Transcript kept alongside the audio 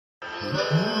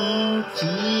all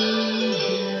to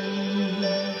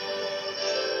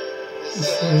the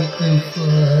sacrifice.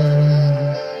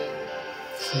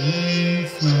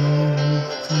 Cease not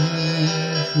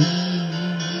thanking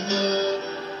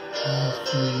as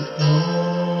we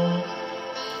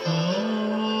all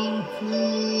to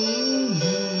thee.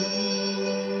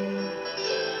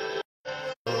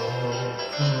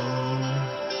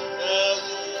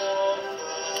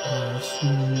 As we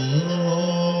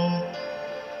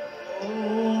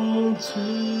all to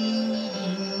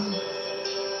thee,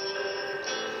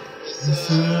 the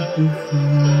sacrifice.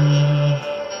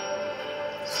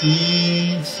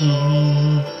 Cease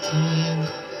not thanking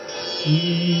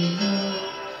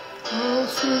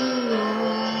as we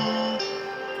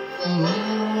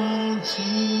all to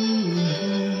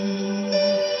thee,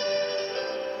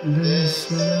 the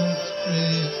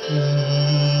sacrifice.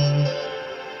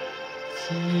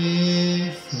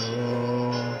 Cease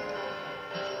not.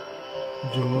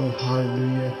 Joy,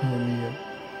 hallelujah, hallelujah.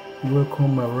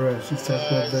 Welcome, my brothers and sisters.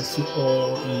 God bless you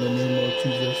all in the name of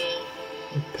Jesus.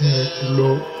 We thank the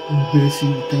Lord. We bless you.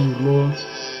 We thank the Lord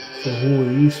for who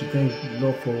He is. We thank the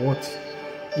Lord for what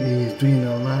He is doing in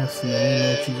our lives in the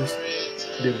name of Jesus.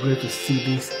 They're great to see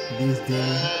this day.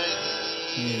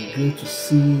 It's great to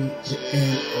see the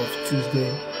end of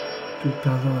Tuesday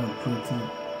 2023.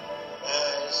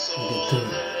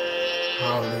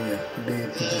 Hallelujah. The day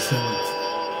to the 7th.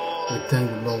 We thank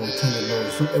the Lord. We thank the Lord.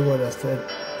 It's not everyone that started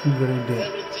very day.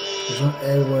 It's not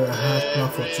everyone that has plan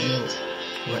for tomorrow.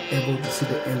 We are able to see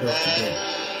the end of today.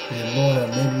 And the Lord has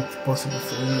made it possible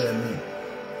for you and me.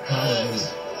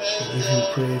 Hallelujah. We give Him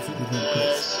praise. We give Him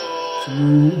praise. To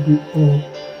you be all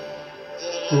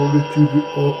glory, to you be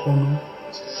all honor,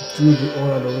 to you be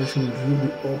all adoration, to you be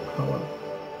all power.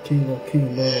 King of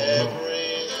kings, Lord of lords.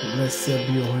 Blessed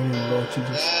be your holy name, Lord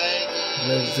Jesus.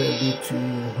 Blessed be to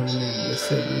your holy name.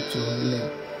 Blessed be to your holy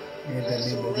name. In the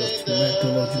name of Jesus. Tonight, the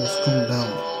Lord Jesus, come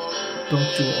down. Talk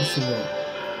to us, Lord.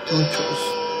 Touch us.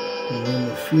 In the name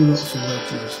of feel us, Lord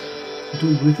Jesus. Do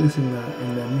greatness in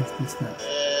the midst this night.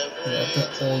 And after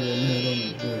all, your name will be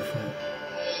glorified.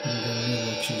 In the name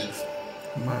of Jesus.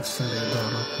 Masande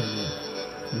Baba Prayer.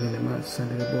 In the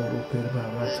Masande Baba Prayer,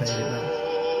 Baba Taira.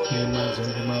 In the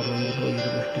Masande Baba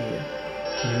Prayer.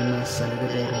 In the Masande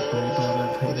Baba Prayer, Baba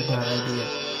Taira, Baba Dia.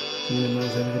 In the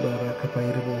Masande Baba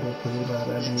Kapaira, Baba Prayer,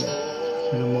 Baba Dia.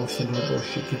 In the Masande Baba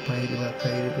Shiki Paira, Baba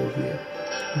Taira, Baba Dia.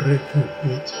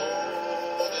 Repent.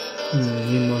 In the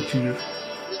name of Jesus.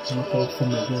 No all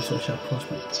form against us shall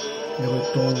prosper. Every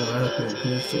tongue that rise up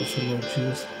against us, Lord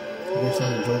Jesus, against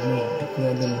our judgment,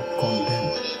 declare them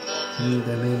condemned. In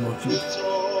the name of Jesus.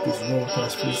 His word to our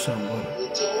spirit and body.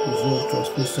 His word to our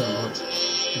spirit and body.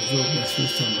 His word to our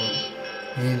spirit and body.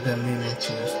 In the name of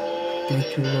Jesus. Thank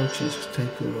you, Lord Jesus.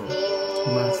 Thank you, Lord.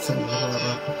 Master, thank you,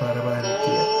 Lord.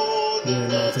 Thank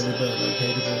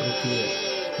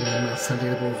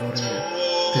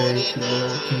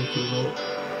you, Lord.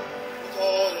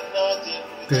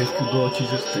 Thank you, Lord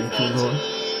Jesus. Thank you, Lord.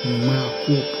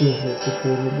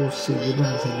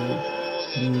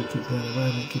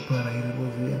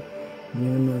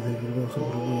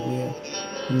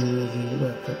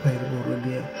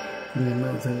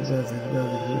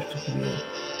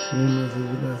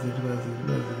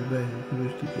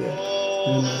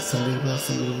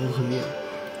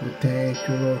 We thank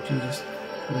you, Lord Jesus.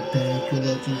 We thank you,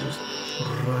 Lord Jesus.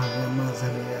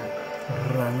 Ramazania,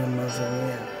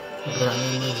 Ramazania,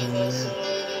 Ramazania,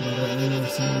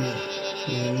 Ramazania,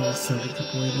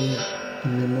 Nemasandicapoia,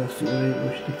 Nemosuria,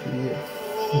 Ustikia,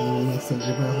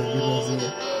 Nemasandibaha,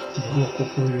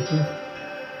 Bocopoia.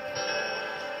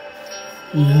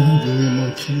 In the name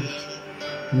of Jesus.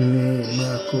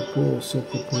 Nemacopo,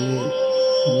 Socopoia,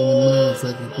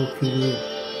 Nemasandicapoia.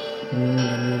 In the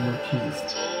name of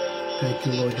Jesus. Thank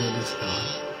you, Lord, for this hour.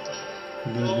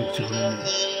 Glory to your name.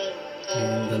 In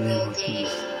the name of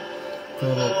Jesus.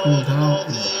 Father, come down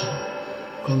in your power.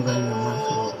 Come down in your might,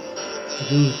 Lord.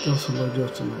 Do it also, Lord,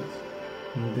 just tonight.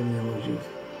 In the name of Jesus.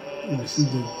 We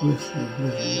receive the grace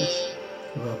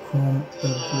to overcome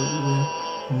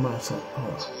every mass of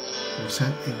power to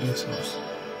stand against us.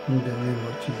 In the name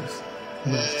of Jesus.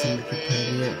 We are still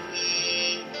prepared.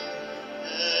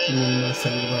 In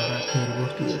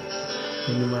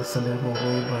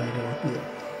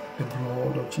the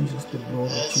blood of Jesus, the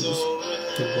blood of Jesus,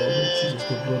 the blood of Jesus,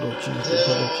 the blood of Jesus, the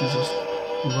blood of Jesus.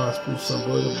 You must put some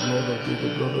blood of Jesus, the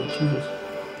blood of Jesus.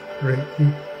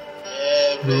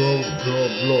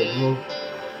 Blood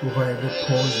over every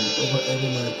poison, over every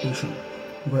manipulation,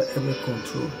 over every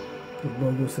control. The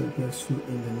blood goes against you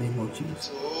in the name of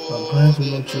Jesus. Our grant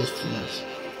will not just tonight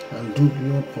and do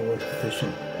beyond our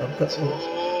expectation. After all,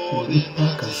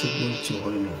 I can say glory to your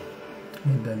holy name.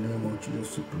 In the name of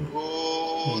Jesus to pray.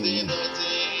 Amen.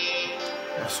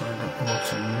 I surrender all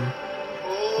to you,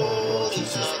 oh Lord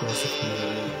Jesus Christ of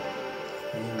Nazareth.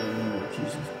 In the name of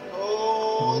Jesus.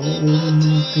 Oh,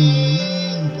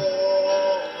 nothing.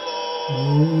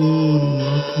 Oh,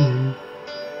 nothing.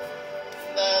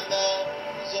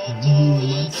 We give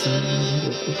you praise,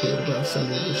 Lord.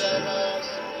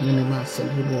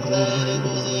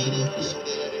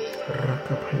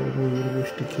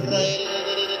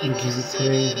 We give you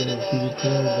praise, Lord. We give you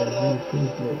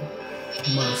praise, Lord.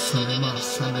 Masalema,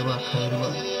 salema, kairaba.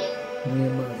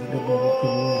 Nema, zidaba,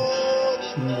 wukuru.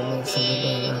 Nema, saleba,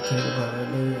 yakairaba,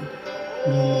 hallelujah.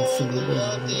 Nema, saleba,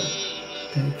 hallelujah.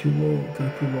 Thank you, Lord.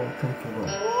 Thank you, Lord. Thank you,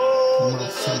 Lord.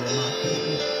 Masalema,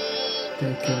 kairaba.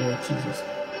 Thank you, Lord Jesus.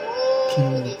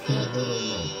 King of kings, Lord of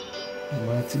lords.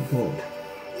 Mighty God.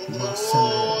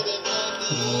 Masalema.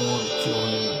 Lord, to your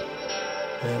name.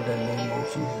 In the name of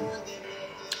Jesus.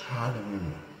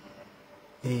 Hallelujah.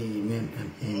 Amen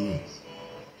and amen.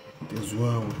 It is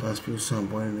well with our spirit, son,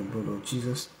 born in the blood of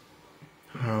Jesus.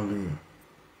 Hallelujah.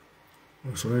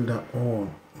 We surrender all.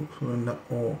 We surrender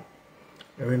all.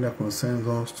 Everything that concerns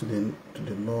us to the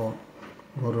Lord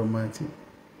God Almighty,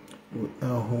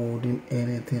 without holding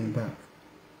anything back,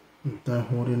 without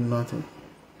holding nothing,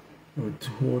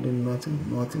 withholding nothing.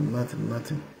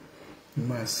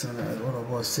 My son, as one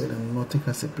of us said, and nothing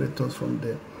can separate us from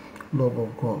the love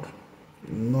of God.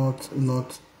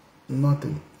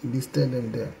 Nothing. Listed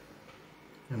them there.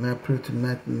 And I pray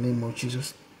tonight in the name of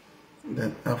Jesus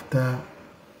that after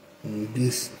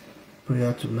this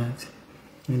prayer tonight,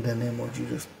 in the name of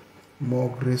Jesus, more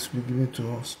grace will be given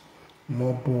to us,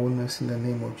 more boldness in the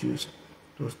name of Jesus,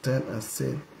 to stand and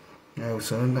say, I will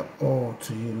surrender all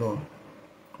to you, Lord,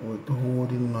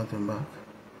 withholding nothing back,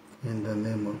 in the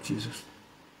name of Jesus.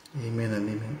 Amen and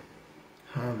amen.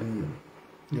 Hallelujah.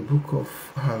 The book of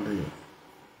Hallelujah.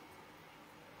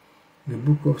 The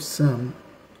book of Psalm,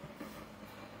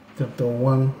 chapter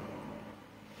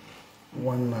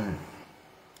 1:19,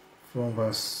 from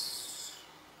verse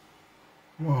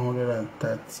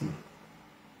 130,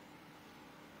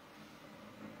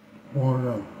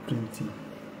 120,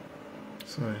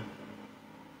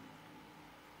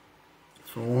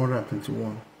 from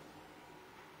 121.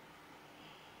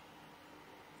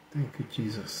 Thank you,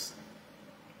 Jesus.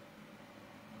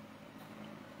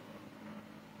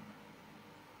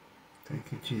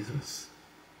 Thank you, Jesus.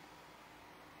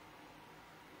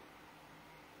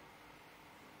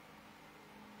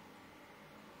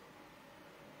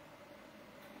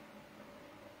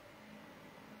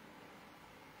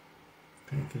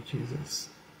 Thank you, Jesus.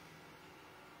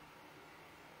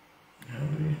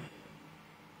 Hallelujah.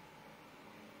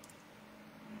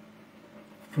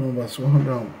 From verse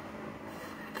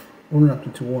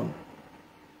 121.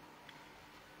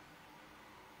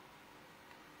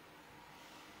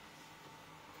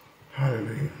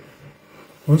 Hallelujah.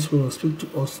 Once we will speak to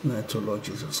us tonight, O Lord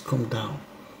Jesus, come down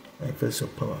and face your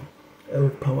power. Every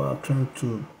power trying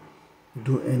to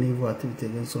do any evil activity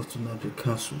against us tonight, we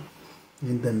cancel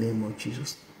in the name of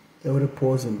Jesus. Every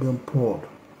poison being poured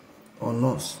on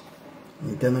us,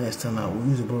 internal and external, we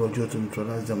use the blood of Jesus to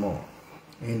neutralize them all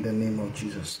in the name of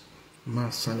Jesus.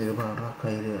 Thank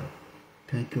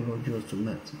you, Lord Jesus,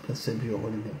 tonight. Blessed be your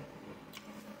holy name.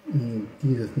 In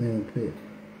Jesus' name we pray.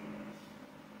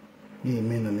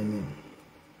 Amen and amen.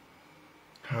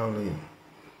 Hallelujah.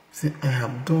 Say, I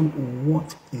have done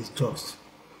what is just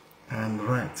and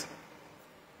right.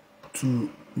 To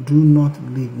do not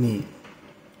leave me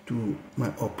to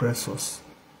my oppressors.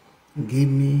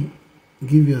 Give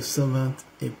your servant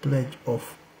a pledge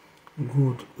of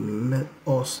good. Let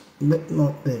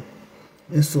not the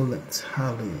insolent,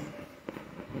 hallelujah.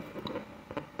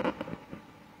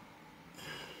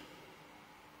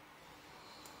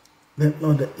 Let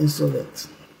not the insolent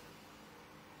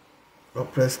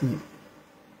oppress me.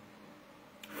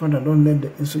 Father, don't let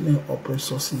the insolent oppress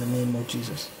us in the name of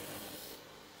Jesus.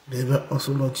 Deliver us,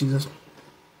 Lord Jesus,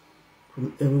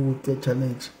 from every wicked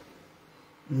challenge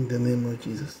in the name of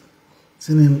Jesus.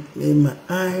 Saying, may my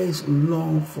eyes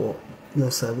long for your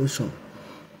salvation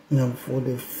and for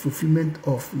the fulfillment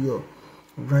of your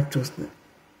righteous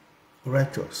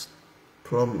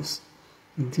promise.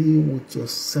 Deal with your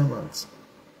servants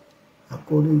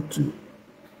according to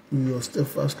your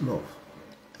steadfast love,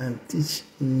 and teach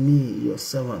me, your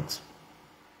servant.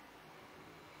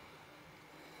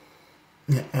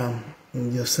 I am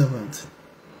your servant.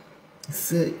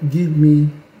 Say, give me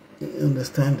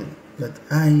understanding that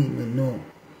I may know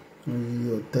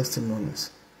your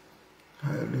testimonies.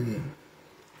 Hallelujah.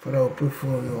 Father, I pray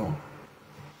for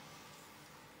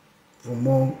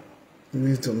more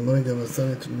wisdom, knowledge, and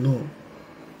understanding to know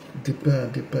deeper,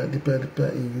 deeper, deeper, deeper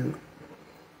in you.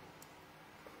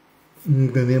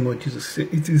 In the name of Jesus,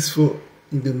 it is for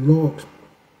the Lord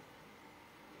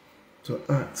to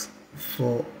act,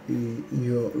 for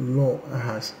your law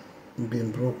has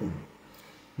been broken.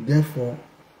 Therefore,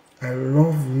 I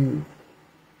love you.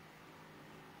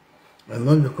 I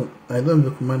love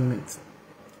your commandments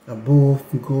above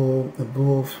gold,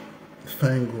 above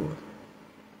fine gold.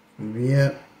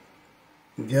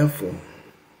 Therefore,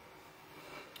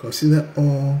 consider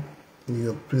all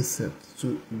your precepts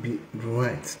to be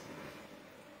right.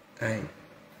 I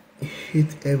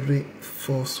hate every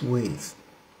false ways.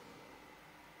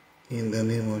 In the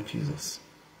name of Jesus.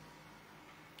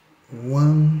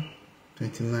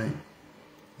 1:29.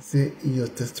 Say, your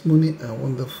testimony are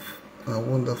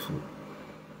wonderful.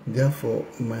 Therefore,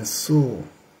 my soul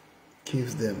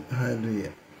keeps them.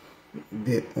 Hallelujah.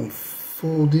 The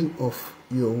unfolding of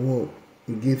your word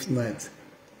gives light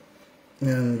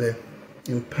and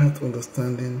impart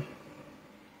understanding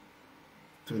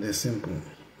to the simple.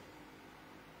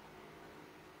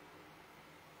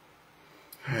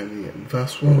 Hallelujah.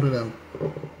 Verse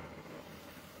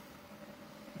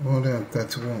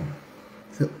 131.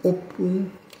 Say,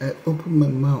 I open my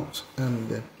mouth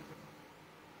and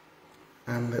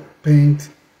paint.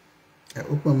 I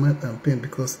open my mouth and paint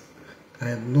because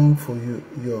I long for you,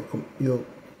 your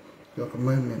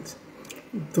commandments.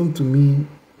 Turn to me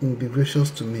and be gracious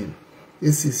to me.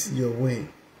 This is your way.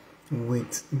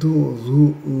 With those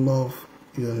who love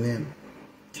your name,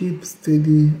 keep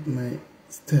steady my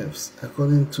steps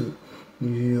according to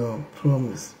your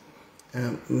promise,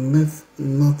 and let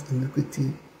not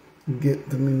iniquity get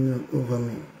dominion over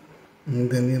me. In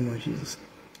the name of Jesus.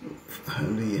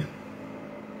 Hallelujah.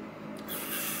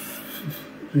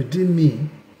 Redeem me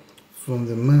from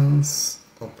the man's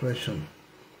oppression,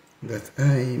 that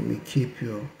I may keep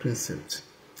your precepts.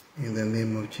 In the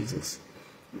name of Jesus.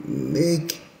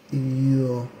 Make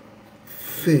your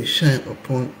face shine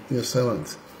upon your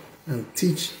servant, and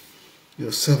teach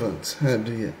your servant,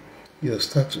 hallelujah, your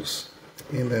status.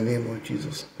 In the name of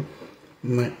Jesus.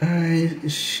 My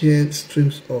eyes shed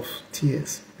streams of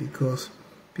tears because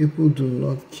people do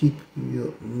not keep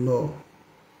your law.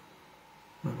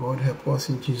 My God, help us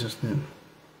in Jesus' name.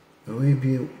 May we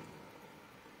be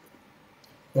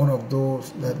one of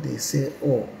those that they say,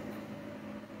 oh,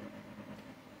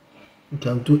 we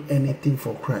can do anything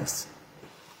for Christ.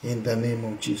 In the name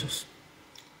of Jesus.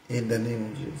 In the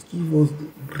name of Jesus. Give us the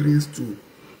grace to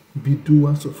be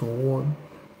doers of a word,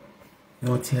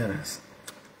 not hearers.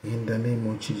 In the name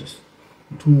of Jesus.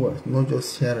 Doers, not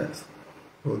just hearers,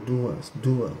 but doers.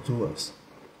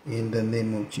 In the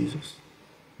name of Jesus.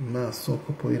 We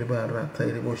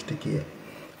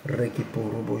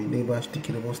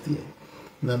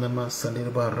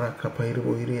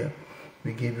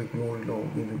give you glory,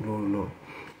 Lord. We give you glory, Lord.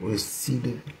 We see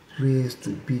the grace to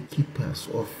be keepers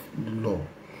of the law.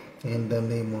 In the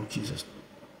name of Jesus.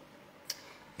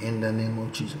 In the name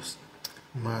of Jesus.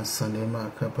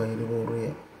 Masanema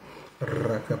kapairiboria.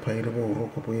 Rakapairibo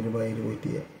rokopoiriba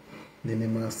iribotia.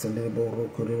 Nenema sanderebo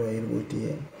rokoriba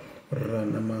iribotia.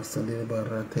 Ranama sandereba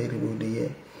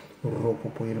ratairibodia.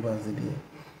 Rokopoiriba zidia.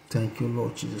 Thank you,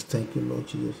 Lord Jesus. Thank you, Lord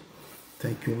Jesus.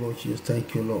 Thank you, Lord Jesus.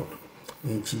 Thank you, Lord.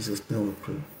 In Jesus' name we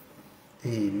pray.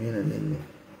 Amen and amen.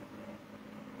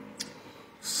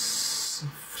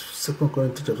 2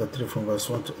 Corinthians chapter 3 from verse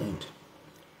 1 to end.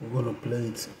 We're going to play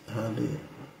it. Hallelujah.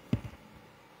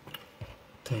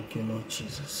 Thank you, Lord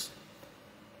Jesus.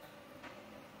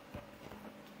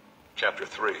 Chapter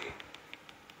 3.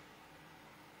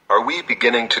 Are we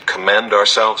beginning to commend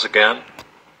ourselves again?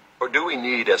 Or do we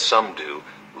need, as some do,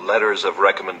 letters of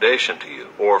recommendation to you,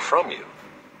 or from you?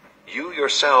 You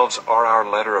yourselves are our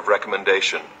letter of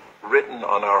recommendation, written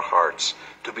on our hearts,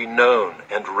 to be known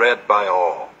and read by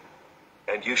all.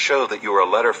 And you show that you are a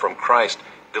letter from Christ,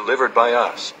 delivered by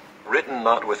us, written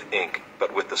not with ink,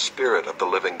 but with the Spirit of the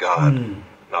living God,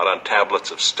 not on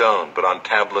tablets of stone, but on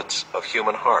tablets of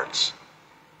human hearts.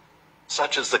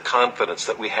 Such is the confidence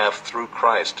that we have through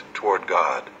Christ toward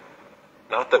God.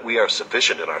 Not that we are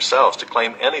sufficient in ourselves to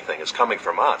claim anything as coming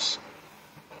from us,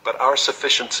 but our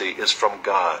sufficiency is from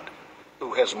God,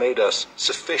 who has made us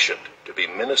sufficient to be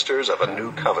ministers of a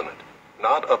new covenant,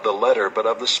 not of the letter, but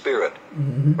of the Spirit.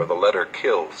 For the letter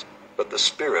kills, but the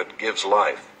Spirit gives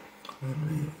life.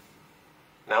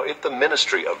 Now if the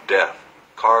ministry of death,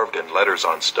 carved in letters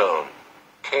on stone,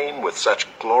 came with such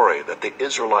glory that the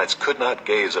Israelites could not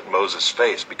gaze at Moses'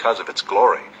 face because of its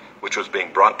glory, which was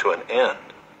being brought to an end,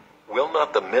 will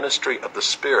not the ministry of the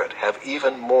Spirit have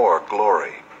even more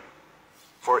glory?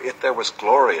 For if there was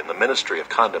glory in the ministry of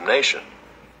condemnation,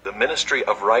 the ministry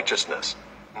of righteousness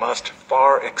must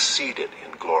far exceed it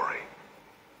in glory.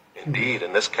 Indeed,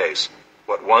 in this case,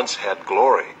 what once had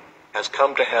glory has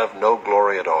come to have no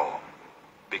glory at all,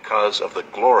 because of the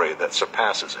glory that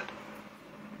surpasses it.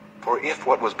 For if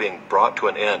what was being brought to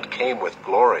an end came with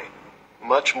glory,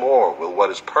 much more will what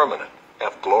is permanent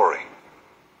have glory.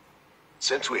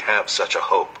 Since we have such a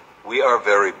hope, we are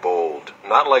very bold,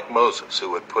 not like Moses,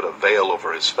 who had put a veil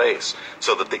over his face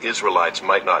so that the Israelites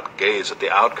might not gaze at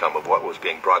the outcome of what was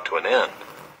being brought to an end.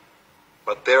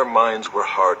 But their minds were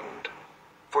hardened.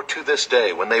 For to this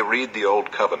day, when they read the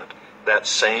Old Covenant, that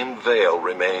same veil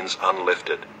remains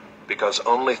unlifted, because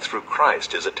only through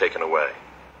Christ is it taken away.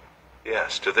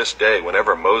 Yes, to this day,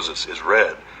 whenever Moses is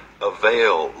read, a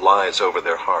veil lies over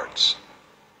their hearts.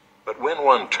 But when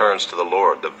one turns to the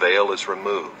Lord, the veil is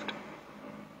removed.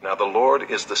 Now the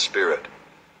Lord is the Spirit,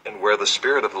 and where the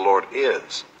Spirit of the Lord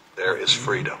is, there is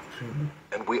freedom.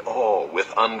 And we all,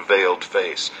 with unveiled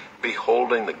face,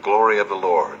 beholding the glory of the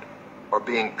Lord, are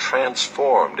being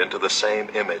transformed into the same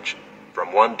image,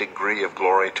 from one degree of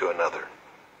glory to another.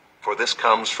 For this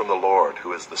comes from the Lord,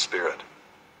 who is the Spirit.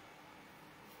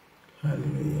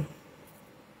 Hallelujah.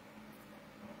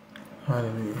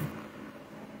 Hallelujah.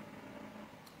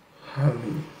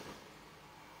 Hallelujah.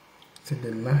 To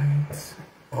the light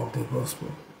of the gospel.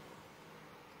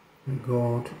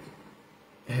 God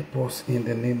help us in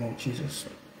the name of Jesus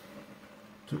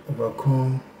to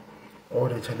overcome all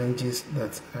the challenges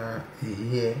that are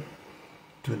here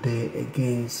today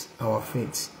against our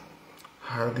faith.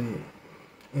 Hallelujah.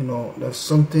 You know, there's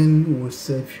something we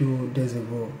said a few days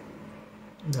ago,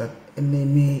 that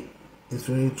enemy is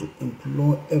ready to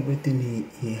employ everything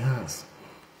he has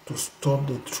to stop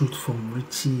the truth from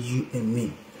reaching you and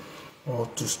me, or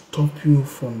to stop you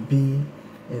from being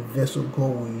a vessel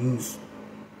God will use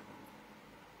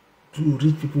to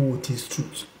reach people with his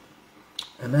truth.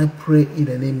 And I pray in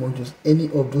the name of Jesus, any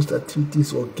of those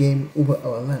activities or game over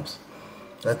our lives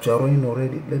that you are running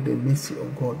already, let the mercy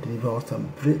of God deliver us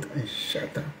and break and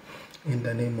shatter in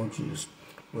the name of Jesus.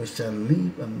 We shall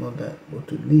live and not die, but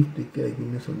to live the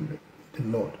goodness of the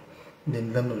Lord in the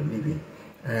land of the living.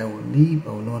 I will live,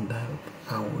 I will not die.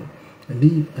 I will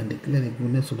live and declare the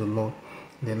goodness of the Lord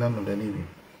in the land of the living.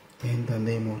 In the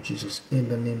name of Jesus, in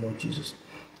the name of Jesus,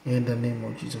 in the name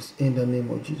of Jesus, in the name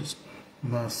of Jesus.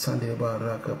 Ma sande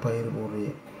baraka pair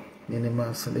boria. Nene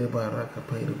ma sande baraka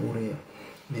pair boria.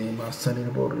 Nene ma sande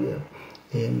boria.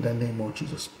 In the name of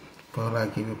Jesus. Father, I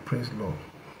give you praise, Lord.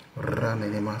 Run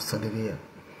in ma sande.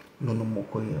 No more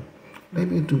koya. Let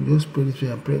me to just pray this way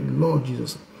and pray, Lord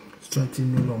Jesus,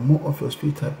 strengthen me, Lord. More of your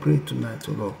spirit, I pray tonight,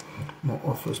 oh Lord. More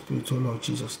of your spirit, oh Lord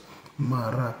Jesus.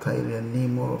 Mara Tairi, I need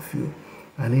more of you.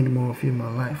 I need more of you in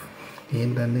my life.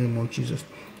 In the name of Jesus.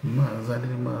 Ma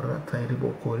Zadiri Mara Tairi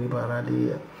Bokori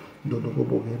Baradia. Dodogo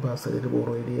Bogiba Sadiri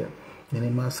Borodia.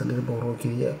 Nenema Sadiri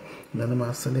Borokia. Nanama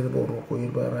Sadiri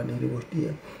Boroko Baradi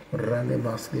Botia. Rande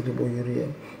Basdiri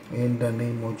Boyuria. In the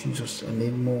name of Jesus. I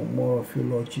need more of you,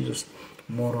 Lord Jesus.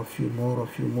 More of you, more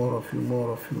of you, more of you,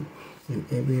 more of you. In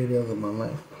every area of my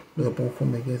life. No weapon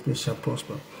formed against me shall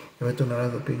prosper. Every time I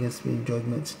rise up against me in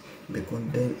judgment, be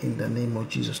condemned in the name of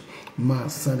Jesus. Ma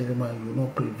Sadiri Ma, you will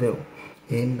not prevail.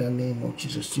 In the name of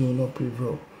Jesus, you will not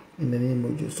prevail. In the name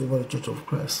of Jesus, over the Church of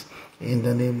Christ. In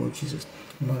the name of Jesus.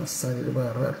 Ma Sadiri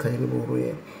Ba Ratairi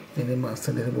Boria. In Ma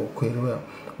Sadiri Bo Koirua.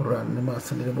 Ran Ma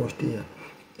Sadiri Boshtia.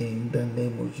 In the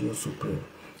name of Jesus, we pray.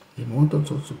 If you want us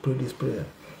to pray this prayer,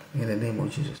 in the name of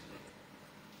Jesus.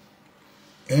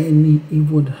 Any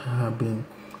evil that have been,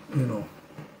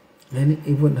 any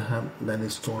evil that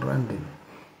is surrounding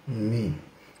me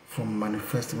from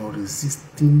manifesting or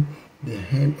resisting the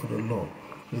hand of the Lord,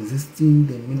 resisting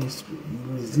the ministry,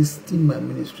 resisting my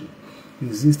ministry,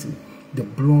 resisting the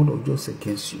blood of Jesus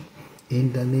against you.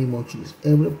 In the name of Jesus.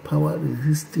 Every power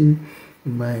resisting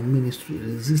my ministry,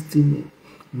 resisting me,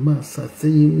 Master,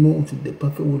 saying no to the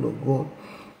perfect will of God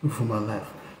for my life.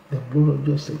 The blood of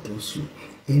Jesus against you.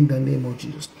 In the name of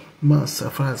Jesus. Master,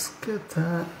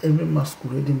 scatter every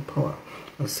masquerading power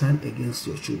assigned against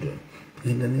your children.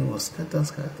 In the name of scatter.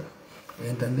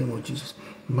 In the name of Jesus.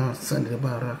 Master, the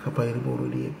baraka by the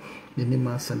body. The name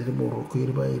of Sandra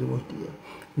Boroko by the body.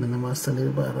 The name of Sandra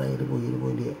by the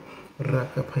body.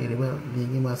 Raka Paiba, the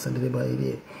name of Sandra by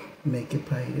the make a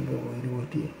pie the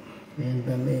body. In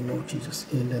the name of Jesus,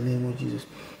 in the name of Jesus,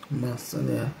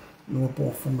 Master, no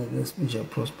weapon formed against me shall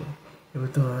prosper. Every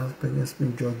time I rise against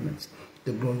me judgments,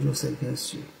 the blood just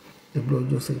against you, the blood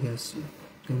just against you,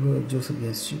 the blood just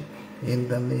against you. In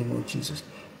the name of Jesus,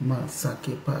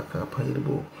 Masake Paka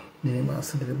Paibo, the name of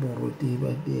Sandabo Roti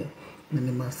by there,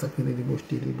 Nenema sakere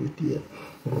boshtia,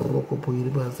 Roko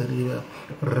Poiriba Zariba,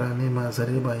 Ranema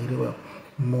Zariba Iriba.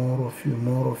 More of you,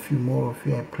 more of you, more of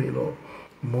you, I pray, Lord.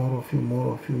 More of you,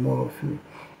 more of you, more of you.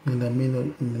 In the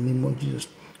name of Jesus.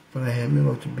 For I have me,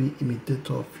 Lord, to be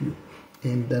imitator of you.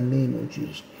 In the name of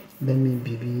Jesus. Let me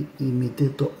be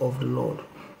imitator of the Lord.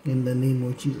 In the name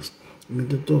of Jesus.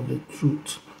 Imitator of the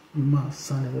truth. Ma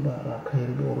saniriba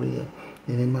rakairibo ria.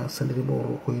 Nenema saniribo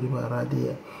rokoiriba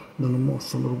radia. No more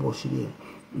sonorobo shiria.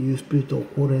 You spirit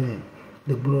of quarreling.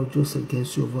 The blood of Jesus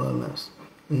against your violence.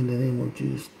 In the name of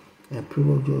Jesus. I pray,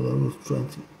 Lord, your Lord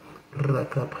strength.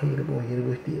 Rakapairibo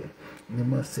hiribo.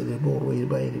 Nema serebo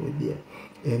roiriba hiribo dia.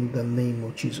 In the name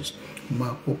of Jesus.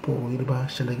 Marco Poro Irba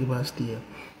Shalagibastia.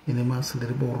 Nenema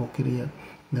saniribo rokiria.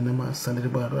 Nenema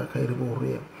saniriba rakairibo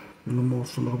ria. No more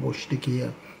sonorobo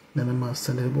shtikia. Nenema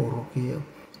saniribo rokia.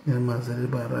 Nenema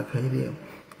saniriba rakairia.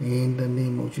 In the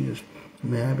name of Jesus.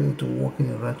 May I be able to walk in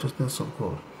the righteousness of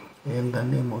God. In the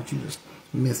name of Jesus.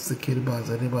 Miss Kirba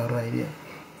Zariba Raidia.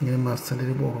 Nenema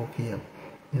saniribo rokia.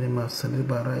 Nenema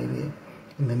saniriba raidia.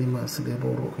 Nenema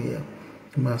saniribo rokia.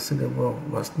 Masaniribo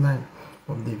verse 9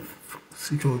 of the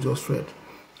scripture we just read.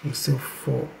 It says,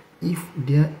 for if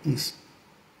there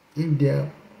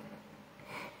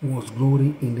was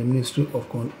glory in the ministry of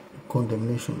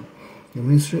condemnation, the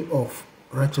ministry of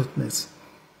righteousness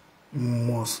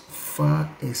must far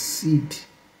exceed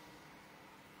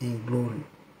in glory.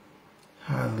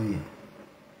 Hallelujah.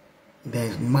 There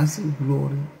is massive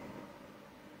glory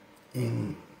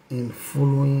in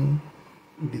following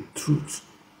the truth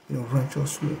in a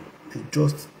righteous way, the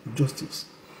justice.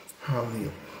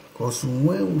 Hallelujah. Because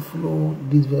when we follow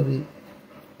this very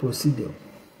procedure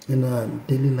in our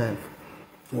daily life,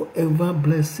 whatever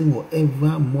blessing,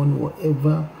 whatever money,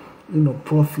 whatever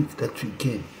profit that we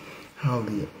gain,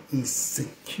 hallelujah, is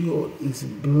secured, is a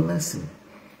blessing.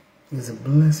 Is a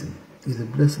blessing. Is a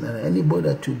blessing. And anybody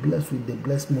that you bless with the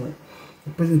blessed money,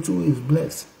 the person too is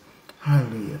blessed.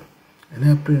 Hallelujah. And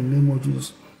I pray in the name of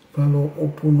Jesus, Father,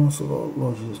 open us,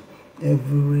 Lord Jesus.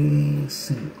 Every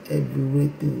sin,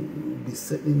 everything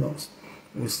besetting us,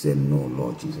 we say no,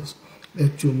 Lord Jesus.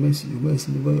 Let your mercy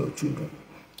deliver your children.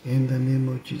 In the name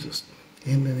of Jesus.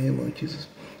 In the name of Jesus.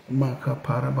 Maka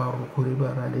paraba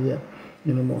rokoriba radia.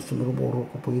 Mosunobo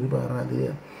rokopoiriba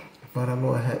radia. Father,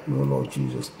 Lord, help me, Lord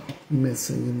Jesus.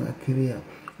 Mercy in my career.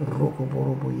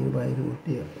 Rokoborobo yiriba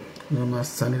iribotia. Nema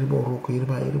saniribo roko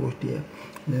yiriba iribotia.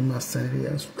 Nema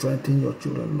saniria. Strengthen your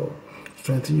children, Lord.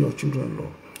 Strengthen your children,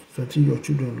 Lord. Strengthen your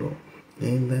children, Lord.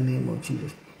 In the name of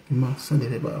Jesus.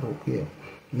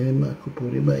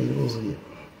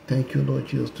 Thank you, Lord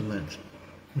Jesus, tonight.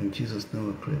 In Jesus' name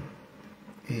we pray.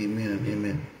 Amen and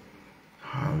amen.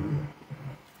 Hallelujah.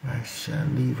 I shall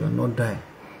live and not die.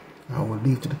 I will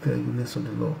live to declare the goodness of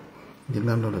the Lord, the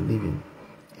land of the living.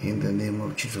 In the name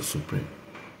of Jesus we pray.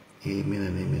 Amen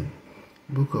and amen.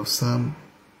 Book of Psalm,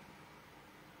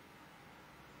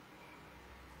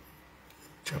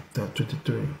 chapter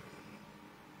 23.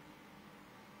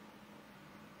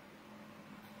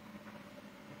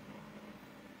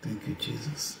 Thank you,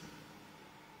 Jesus.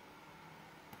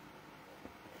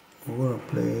 We're going to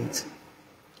play it.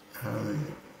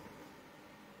 Hallelujah.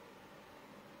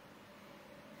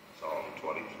 Psalm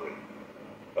 23,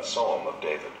 a psalm of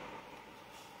David.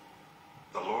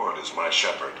 The Lord is my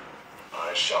shepherd,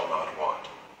 I shall not want.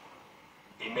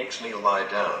 He makes me lie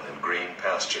down in green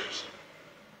pastures.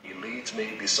 He leads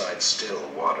me beside still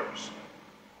waters.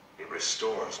 He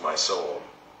restores my soul.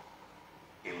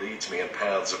 He leads me in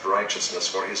paths of righteousness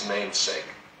for his name's sake.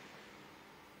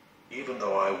 Even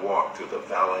though I walk through the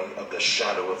valley of the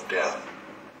shadow of death,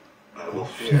 I will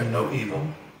fear no evil,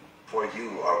 for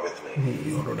you are with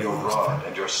me. Your rod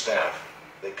and your staff,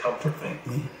 they comfort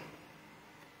me.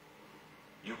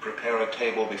 You prepare a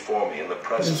table before me in the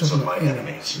presence of my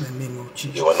enemies.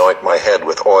 You anoint my head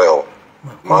with oil.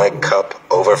 My cup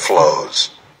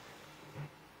overflows.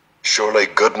 Surely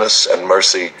goodness and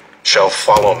mercy shall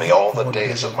follow me all the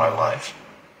days of my life,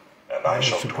 and I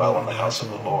shall dwell in the house of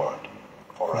the Lord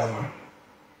forever.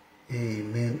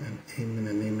 Amen and amen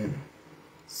and amen.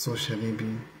 So shall it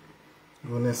be.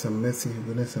 Goodness and mercy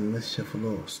shall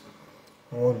follow us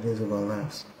all the days of our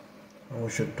lives, and we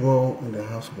shall dwell in the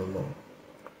house of the Lord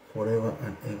forever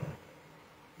and ever.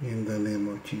 In the name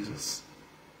of Jesus.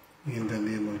 In the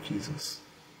name of Jesus.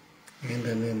 In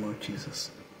the name of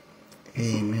Jesus.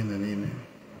 Amen and amen.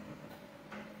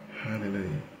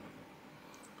 Hallelujah.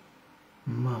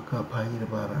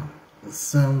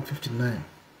 Psalm 59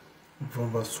 from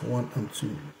verse 1 and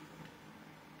 2.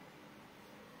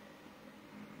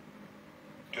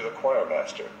 To the choir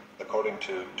master, according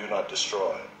to Do Not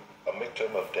Destroy, a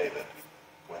miktam of David,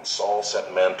 when Saul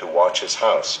set men to watch his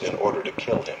house in order to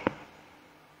kill him.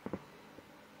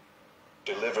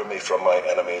 Deliver me from my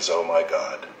enemies, O my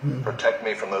God. Protect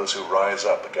me from those who rise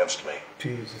up against me.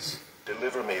 Jesus.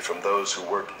 Deliver me from those who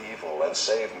work evil, and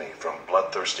save me from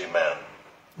bloodthirsty men.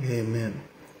 Amen.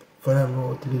 Father,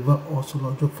 Lord, deliver us,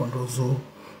 Lord, from those who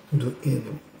do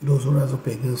evil, those who rise up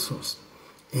against us.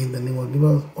 In the name of,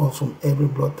 deliver us from every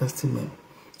bloodthirsty man.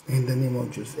 In the name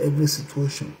of Jesus, every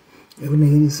situation,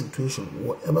 every situation,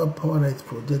 whatever power that is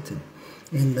projected,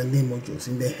 in the name of Jesus,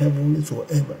 in the heavens,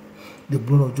 whatever, the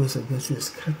blood of Jesus against you is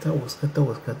scatter, was scatter,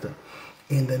 was scatter.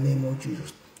 In the name of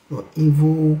Jesus, your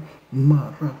evil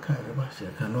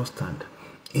cannot stand.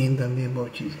 In the name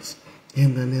of Jesus,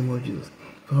 in the name of Jesus.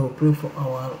 I will pray for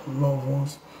our loved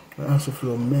ones. I ask for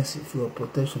your mercy, for your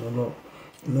protection, O Lord.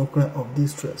 No cry of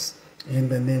distress. In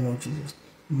the name of Jesus.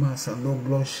 Master, no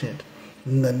bloodshed.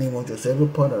 In the name of Jesus. Every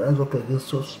power that rises up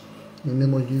against us, in the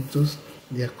name of Jesus,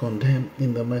 they are condemned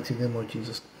in the mighty name of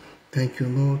Jesus. Thank you,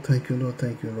 Lord. Thank you, Lord.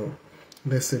 Thank you, Lord.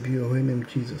 Blessed be your holy name,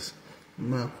 Jesus.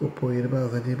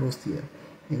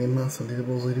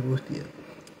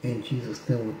 In Jesus'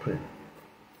 name we pray.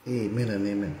 Amen and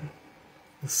amen.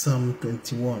 Psalm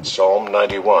 21. Psalm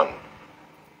 91.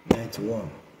 91.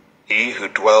 He who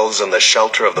dwells in the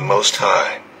shelter of the Most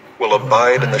High will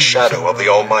abide in the shadow of the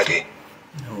Almighty.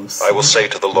 I will say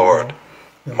to the Lord,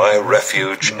 my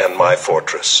refuge and my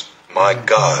fortress, my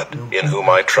God in whom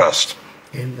I trust.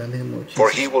 For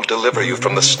he will deliver you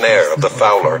from the snare of the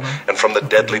fowler and from the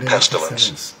deadly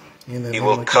pestilence. He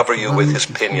will cover you with his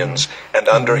pinions, and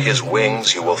under his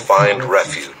wings you will find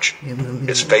refuge.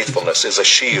 His faithfulness is a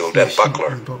shield and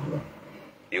buckler.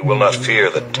 You will not fear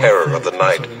the terror of the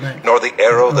night, nor the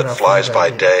arrow that flies by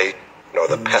day, nor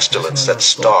the pestilence that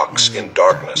stalks in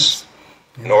darkness,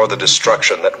 nor the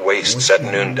destruction that wastes at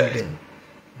noonday.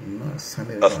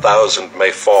 1,000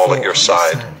 may fall at your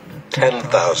side,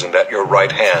 10,000 at your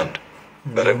right hand,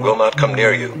 but it will not come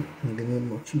near you.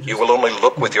 You will only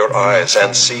look with your eyes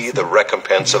and see the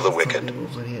recompense of the wicked.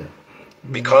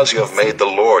 Because you have made the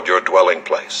Lord your dwelling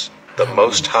place, the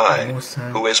Most High,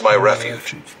 who is my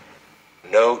refuge.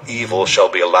 No evil shall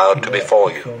be allowed to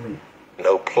befall you,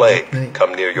 no plague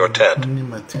come near your tent.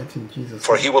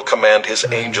 For he will command his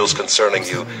angels concerning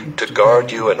you to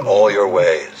guard you in all your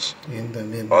ways.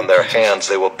 On their hands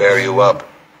they will bear you up,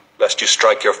 lest you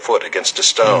strike your foot against a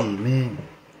stone.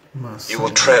 You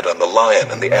will tread on the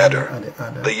lion and the adder,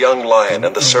 the young lion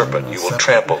and the serpent you will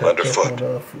trample underfoot.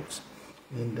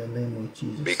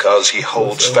 Because he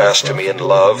holds fast to me in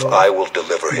love, I will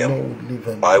deliver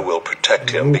him. I will protect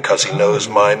him because he knows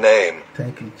my name.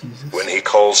 When he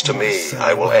calls to me,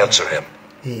 I will answer him.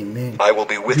 I will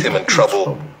be with him in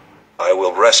trouble. I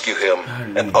will rescue him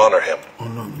and honor him.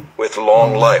 With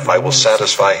long life I will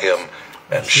satisfy him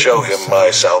and show him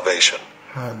my salvation.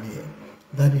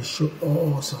 That is, show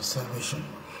us your salvation.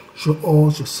 Show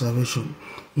us your salvation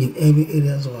in every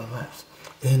areas of our lives.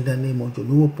 In the name of Jesus,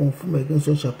 no weapon formed against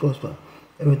us shall prosper.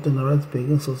 Every time that rises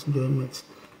against us in judgment,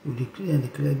 we decree and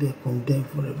declare they are condemned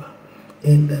forever.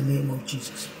 In the name of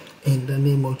Jesus. In the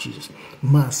name of Jesus.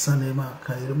 Masanema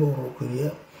kairebo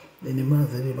rokuria. Nenema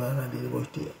zeribara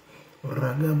deribostia.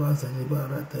 Ragaba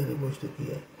zeribara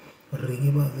teribostia.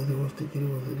 Rigiba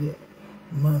zeribostia.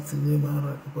 Masanema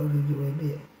rakapari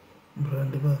divadia.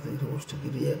 Brandeba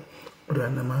zeribostia.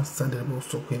 Brandama sanderebo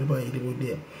sokeriba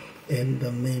iribodia. In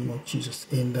the name of Jesus,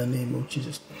 in the name of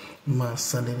Jesus,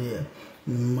 Masaderia,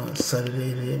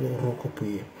 Masaderia,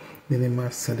 Rokopuye, then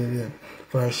Masaderia,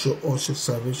 for I show also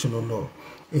salvation, O Lord,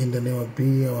 in the name of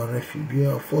be our refuge, be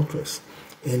our fortress,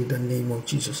 in the name of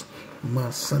Jesus,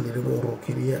 Masaderia,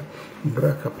 Rokiria,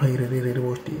 Braka Paire, then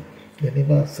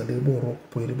Masaderia,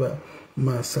 Rokopuya,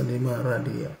 Masadema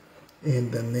Radia,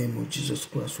 in the name of Jesus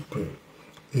Christ, we pray.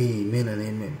 Amen and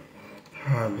amen.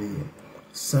 Hallelujah.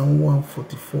 Psalm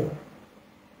 144.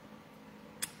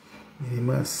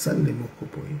 Nima Sunday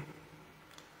Mokopoy.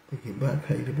 Take it back,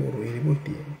 Haidiboro,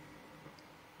 Edibotia.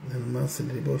 Then Master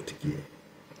Debotia.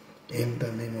 In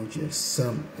the name of Jesus.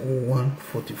 Psalm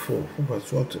 144, from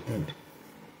verse 1 to end.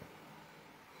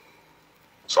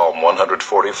 Psalm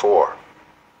 144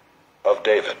 of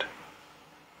David.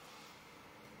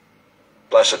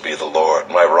 Blessed be the Lord,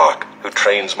 my rock, who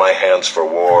trains my hands for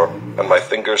war and my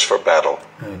fingers for battle.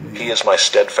 He is my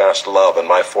steadfast love and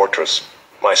my fortress,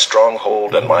 my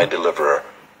stronghold and my deliverer,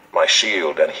 my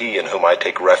shield and he in whom I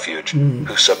take refuge,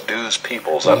 who subdues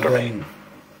peoples under me.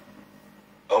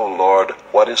 O Lord,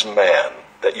 what is man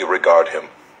that you regard him,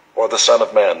 or the son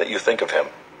of man that you think of him?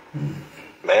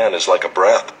 Man is like a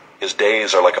breath, his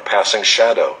days are like a passing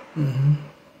shadow.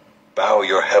 Bow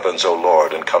your heavens, O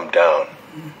Lord, and come down.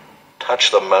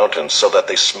 touch the mountains so that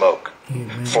they smoke.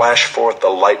 Amen. Flash forth the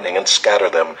lightning and scatter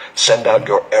them. Send out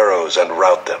your arrows and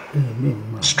rout them.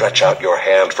 Amen. Stretch out your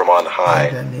hand from on high.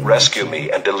 Rescue me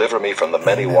and deliver me from the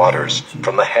many waters,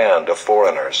 from the hand of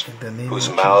foreigners, whose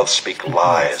mouths speak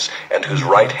lies, and whose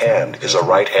right hand is a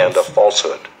right hand of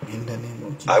falsehood.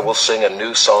 I will sing a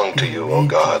new song to you, O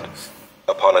God.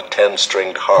 Upon a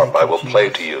 10-stringed harp I will play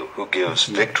to you, who gives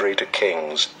victory to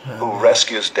kings, who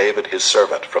rescues David his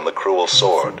servant from the cruel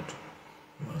sword.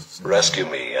 Rescue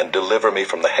me and deliver me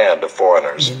from the hand of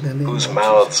foreigners, whose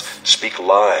mouths speak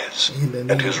lies,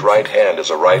 and whose right hand is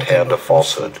a right hand of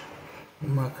falsehood.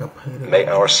 May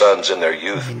our sons in their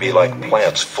youth be like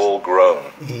plants full grown,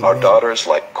 our daughters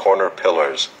like corner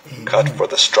pillars, cut for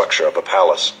the structure of a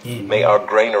palace. May our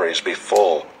granaries be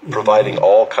full, providing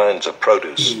all kinds of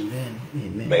produce.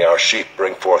 May our sheep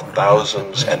bring forth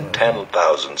thousands and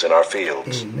 10,000s in our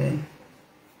fields.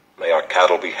 May our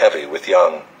cattle be heavy with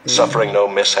young, suffering no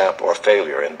mishap or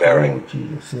failure in bearing.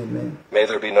 May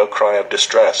there be no cry of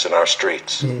distress in our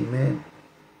streets.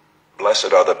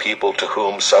 Blessed are the people to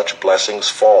whom such blessings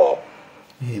fall.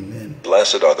 Amen.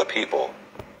 Blessed are the people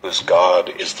whose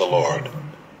God is the Lord.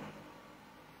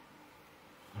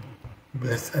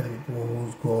 Blessed are the people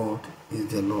whose God is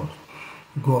the Lord.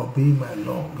 God, be my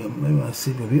Lord, be my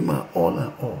Savior, be my all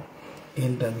and all.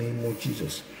 In the name of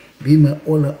Jesus. Be my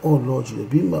all and all, Lord Jesus.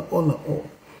 Be my all and all.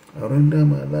 I render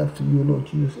my life to you, Lord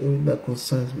Jesus, everything that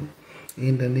concerns me.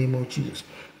 In the name of Jesus.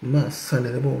 Mercy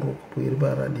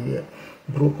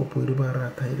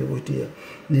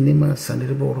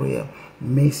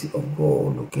of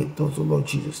God, look at us, Lord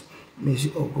Jesus.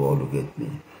 Mercy of God, look at me.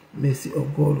 Mercy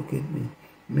of God, look at me.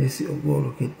 Mercy of God,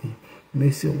 look at me.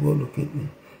 Mercy of God, look at me.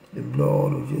 The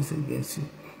blood of Jesus against you.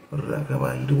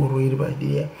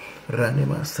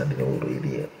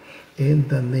 In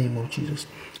the name of Jesus.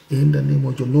 In the name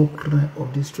of Jesus. No cry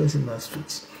of distress in our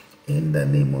streets. In the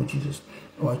name of Jesus.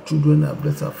 Our children are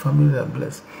blessed, our families are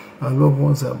blessed, our loved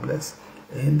ones are blessed.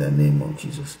 In the name of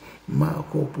Jesus.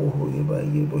 Marco Poho Eba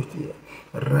Yebotia.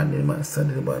 Ranema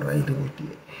Sadeba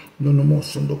Raidevotia. No more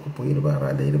Sondoko Poeba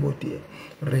Radebotia.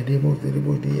 Redebo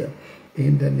Derebotia.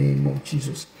 In the name of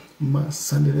Jesus. Ma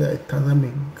Sandra 1,000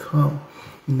 may come.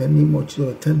 In the name of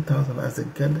Jesus, 10,000 as they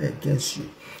gather against you.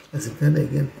 As they gather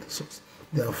against us.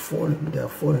 They are falling, they are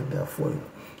falling, they are falling.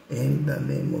 In the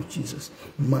name of Jesus.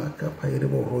 Maka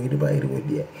Pairebo Roideba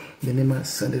Idia. The name of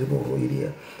Sandebo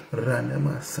Roidia.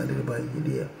 Ranama Sandeba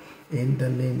Idia. In the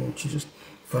name of Jesus.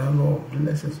 Father Lord,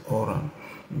 blessings all around.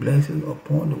 Blessings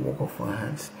upon the work of our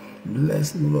hands.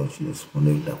 Blessing, Lord Jesus, upon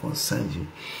everything that concerns you.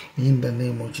 In the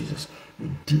name of Jesus. We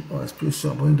dip our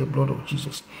spiritual in the blood of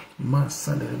Jesus.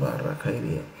 Sandeba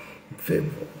Rakaidia.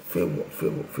 Favor, favor,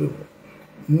 favor, favor.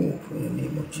 Move in the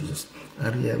name of Jesus.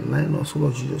 And realign us,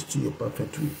 Lord Jesus, to your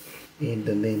perfect will. In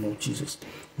the name of Jesus.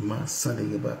 Ma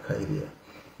Sandeba Kaidia.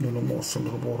 No more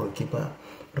Sondroboro Kipa.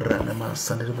 Ranama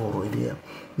Sandrebo Roidia.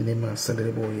 The name of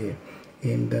Sandrebo here.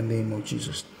 In the name of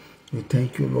Jesus. We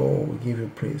thank you, Lord. We give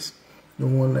you praise. No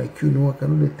one like you. No one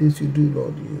can do the things you do,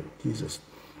 Lord Jesus.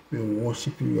 We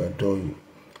worship you. We adore you.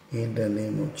 In the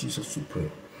name of Jesus we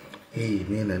pray.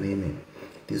 Amen and amen.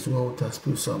 This is what we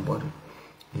speak to somebody.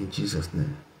 In Jesus'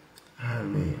 name.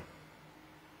 Hallelujah.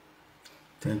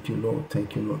 Thank you, Lord.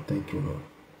 Thank you, Lord. Thank you, Lord.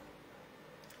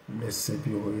 Blessed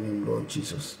be your holy name, Lord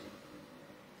Jesus.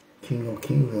 King of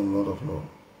kings and Lord of lords.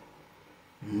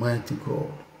 Mighty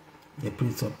God. The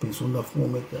Prince of Peace, wonderful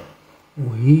maker. Who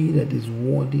he that is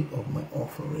worthy of my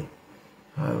offering.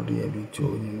 Hallelujah be to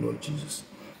your name, Lord Jesus.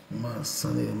 Ma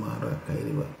Sandre Mara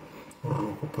Kairiba.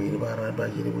 Roko Poiriba Raba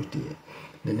Yeributia.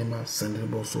 The name of Sandre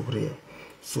Bosobria.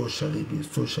 So shall it be,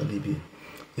 so shall it be.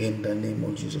 In the name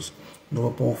of Jesus. No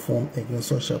weapon formed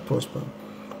against us shall prosper.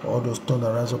 All those tongues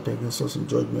that rise up against us in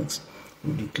judgments,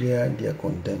 we declare they are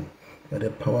condemned by the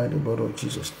power and the blood of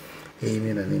Jesus.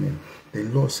 Amen and amen. The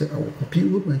Lord said, I will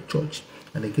build my church,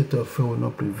 and the gate of hell will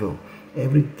not prevail.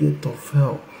 Every gate of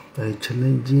hell that is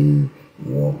challenging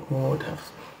what God has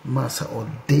master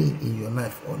ordained in your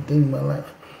life, ordained in my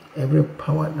life, every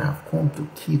power that have come to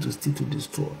kill, to steal, to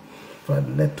destroy.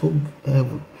 Father, let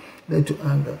heaven, let your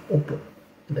anger open.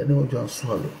 In the name of Jesus,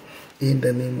 swallow. In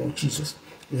the name of Jesus.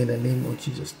 In the name of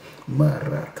Jesus.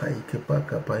 Marakai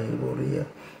kepaka pairoria.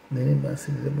 Nene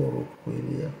silebo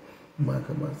rokoria.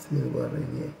 Makama silebo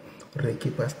renia.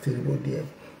 Rekipa silebo dia.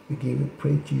 We give you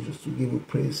praise, Jesus. We give you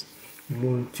praise.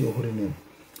 Glory to your holy name.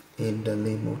 In the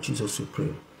name of Jesus we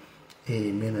pray.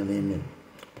 Amen and amen.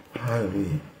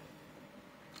 Hallelujah.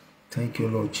 Thank you,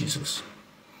 Lord Jesus.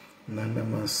 No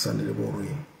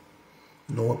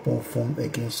weapon formed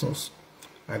against us.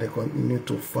 And they continue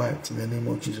to fight in the name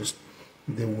of Jesus.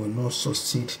 They will not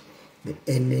succeed The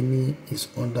enemy is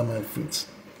under my feet.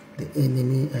 The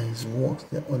enemy and his works,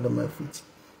 they're under my feet.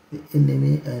 The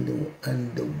enemy and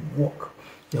the work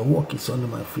is under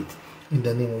my feet. In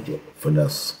the name of Jesus. Father,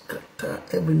 scatter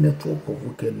every network of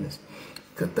wickedness.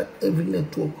 Scatter every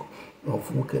network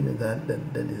of wickedness that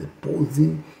is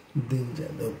posing danger,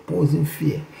 the posing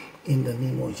fear. In the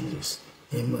name of Jesus.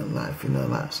 In my life, in our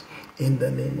lives. In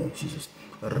the name of Jesus.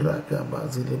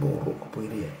 Rakabazilebo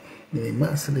rokopoiria. The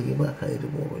master the Gibaka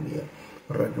Iboria.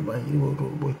 Ragabahibo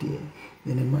robotia.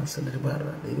 The master the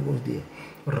Barra, it was there.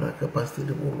 Rakapasti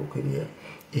the Borokia.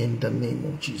 In the name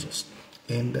of Jesus.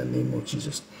 In the name of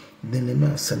Jesus. Then the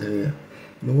master there.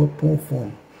 No weapon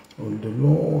form of the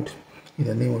Lord in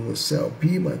the name of yourself.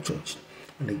 Be my church.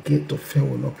 And the gate of hell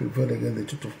will not prevail against the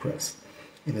church of Christ.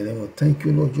 In the name of thank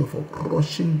you, Lord, for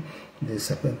crushing the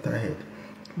serpent head.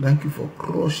 Thank you for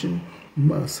crushing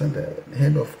the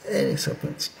head of any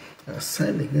serpent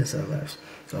assigned against our lives.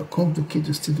 So I come to kill,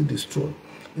 to steal, to destroy.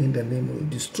 In the name of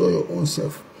destroy your own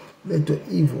self. Let your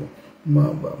evil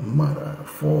mara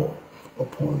fall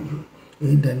upon you.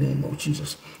 In the name of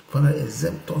Jesus. Father,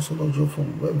 exempt us, Lord,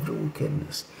 from every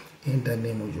wickedness. In the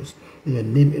name of Jesus. Your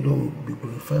name alone will be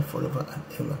glorified forever and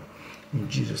ever. In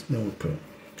Jesus' name we pray.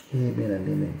 Amen and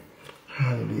amen.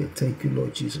 Hallelujah. Thank you,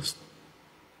 Lord Jesus.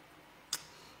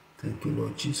 Thank you,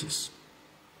 Lord Jesus.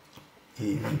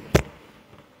 Amen.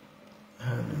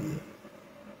 Hallelujah.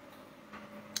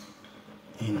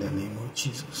 In the name of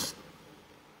Jesus.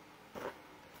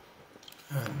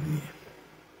 Hallelujah.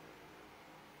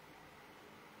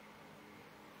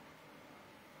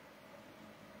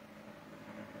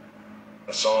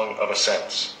 A song of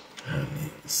ascents.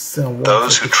 Hallelujah.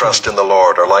 Those who trust in the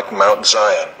Lord are like Mount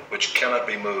Zion, which cannot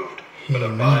be moved, but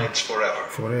abides forever.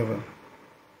 Forever.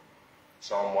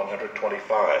 Psalm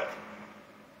 125.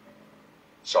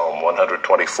 Psalm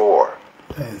 124.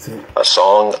 That's it. A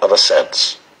song of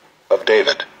ascents of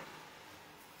David.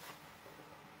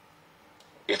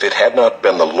 If it had not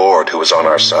been the Lord who was on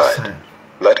our side,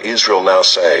 let Israel now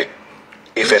say,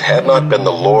 if it had not been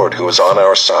the Lord who was on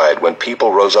our side when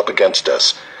people rose up against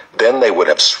us, then they would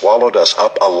have swallowed us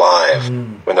up alive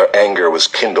when their anger was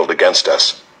kindled against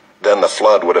us. Then the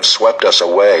flood would have swept us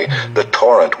away, the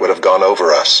torrent would have gone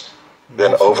over us.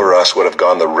 Then over us would have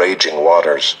gone the raging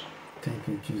waters. Thank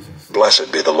you, Jesus.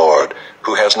 Blessed be the Lord,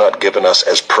 who has not given us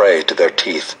as prey to their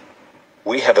teeth.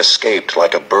 We have escaped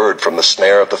like a bird from the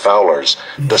snare of the fowlers.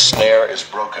 The snare is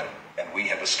broken, and we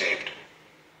have escaped.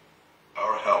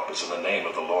 Our help is in the name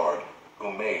of the Lord,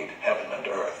 who made heaven and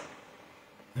earth.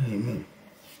 Amen.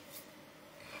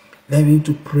 Let me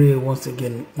to pray once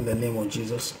again in the name of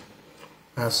Jesus.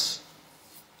 As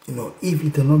you know, if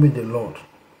it had not been the Lord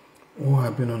who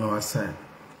have been on our side,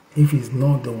 if it's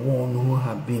not the one who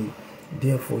have been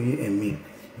there for you and me,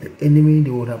 the enemy,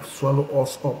 they would have swallowed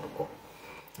us up.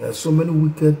 There are so many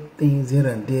wicked things here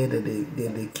and there that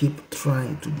they keep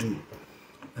trying to do.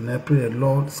 And I pray the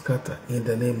Lord scatter in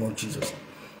the name of Jesus.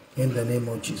 In the name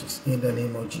of Jesus. In the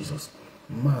name of Jesus.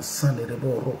 Let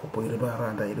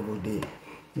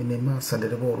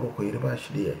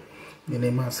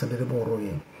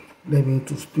me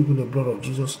to speak in the blood of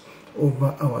Jesus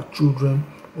over our children,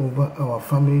 over our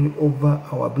family, over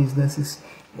our businesses,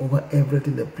 over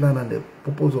everything, the plan and the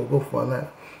purpose of God for our life.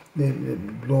 The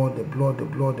blood, the blood, the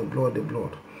blood, the blood, the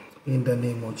blood. In the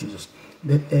name of Jesus.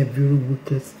 Let every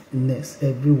wickedness,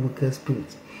 every wicked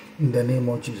spirit, in the name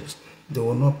of Jesus, they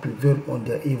will not prevail on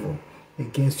their evil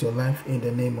against your life in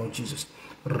the name of Jesus.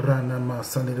 Ranama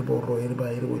Sandebo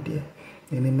Royba Erodia,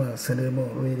 Enema Sandebo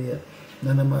Roydia,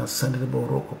 Nanama Sandebo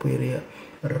Rocoperia,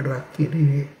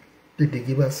 Rakiri, the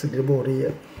Giba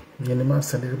Sandeboria, Yanema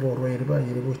Sandebo Royba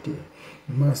Erodia,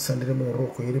 Mas Sandebo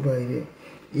Roco Erba.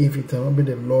 If it had not been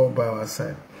the Lord by our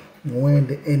side, when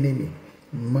the enemy,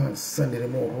 when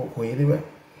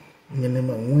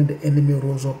the enemy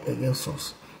rose up against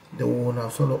us, they will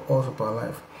have swallowed us up our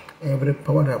life. Every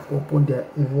power that have opened their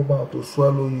evil mouth to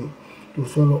swallow you, to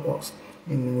swallow us,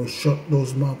 and they will shut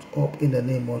those mouths up in the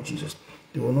name of Jesus.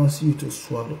 They will not see you to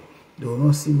swallow. They will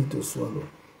not see me to swallow.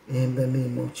 In the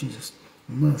name of Jesus.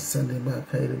 In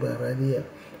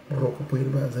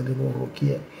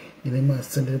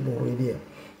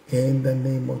the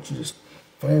name of Jesus.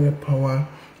 Fire power,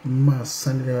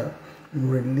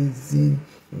 releasing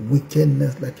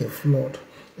wickedness like a flood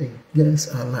against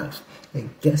our lives,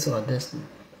 against our destiny,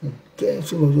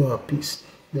 against all of our peace.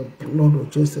 The blood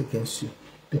of Jesus against you.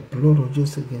 The blood of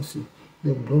Jesus against you.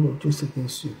 The blood of Jesus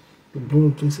against you. The blood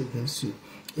of Jesus against you.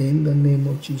 In the name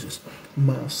of Jesus.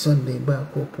 Ma Sunday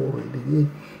back up or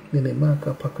the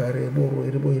Maka Pakare Boro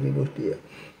Iribotia.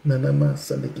 Nana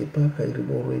Sunday Paka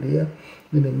Iriboria.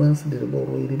 The Master de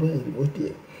Boro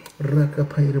Iribotia.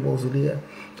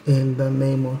 In the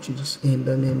name of Jesus, in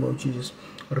the name of Jesus.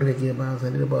 In the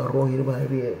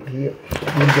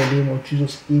name of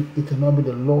Jesus, if it will not be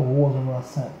the Lord who was on our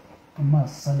side,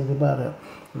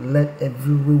 let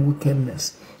every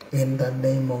wickedness in the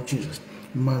name of Jesus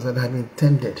that have been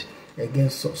intended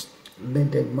against us,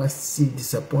 let them must see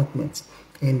disappointment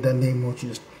in the name of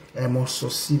Jesus. I must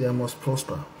succeed, I must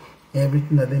prosper.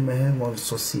 Everything that in my hand must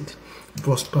succeed.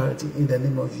 Prosperity in the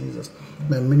name of Jesus.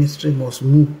 My ministry must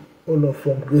move all of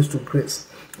from grace to grace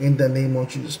in the name of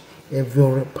Jesus.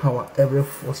 Every power, every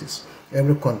forces,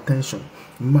 every contention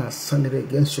must stand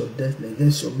against your destiny,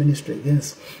 against your ministry,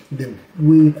 against the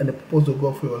will and the purpose of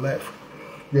God for your life.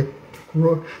 The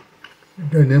in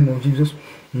the name of Jesus,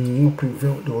 they will not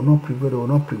prevail, they will not prevail, they will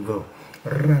not prevail.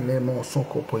 Ranemo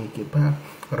soko poikepa,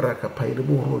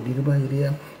 rakapaidebo rodiba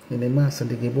iria, in the mass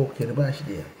and the gebo kerbash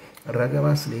there.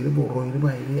 Ragabas lebo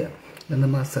roiba iria, and the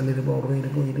mass and the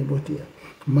roibo iribotia.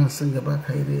 Massangaba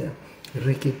iria,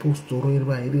 Reke posto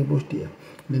roiba iribotia,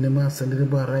 in the mass and the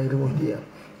raibotia,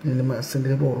 in the mass and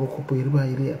the rocopo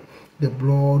iria. The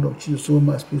blood of Jesus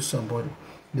must be somebody.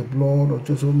 The blood of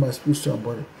Jesus must be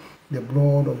somebody. The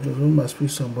blood of Jesus must be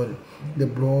somebody. The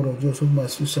blood of Jesus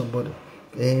must be somebody.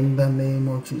 In the name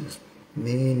of Jesus.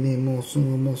 Name of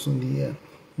Sundia.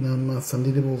 Nama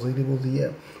Sandibos,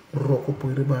 Ribosia. Rocco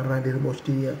Puriba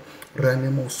Radibostia.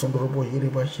 Ranemo Sondrobo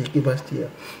Hiriba Sheki Bastia.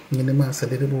 Ninema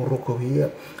Salibo Rocco here.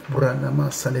 Branama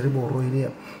Salibo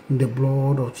Roidia. The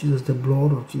blood of Jesus. The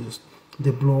blood of Jesus.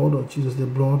 The blood of Jesus. The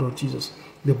blood of Jesus.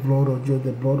 The blood of Jesus.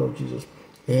 The blood of Jesus.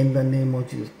 In the name of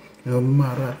Jesus.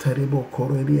 Mara Taribo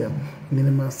Korea,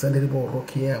 Ninema Sandribo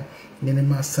Rokia,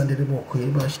 Ninema Sandribo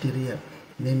Koebashtiria,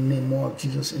 in the name of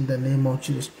Jesus, in the name of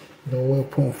Jesus, no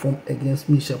weapon formed against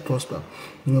me shall prosper,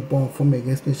 no weapon formed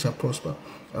against me shall prosper.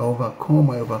 I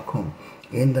overcome.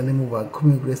 In the name of our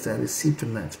coming grace, I receive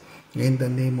tonight. In the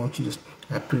name of Jesus,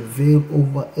 I prevail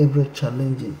over every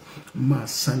challenging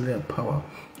mass and power.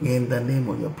 In the name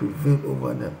of you, I prevail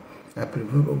over them. I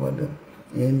prevail over them.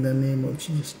 In the name of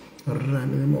Jesus.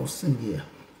 Running more singia,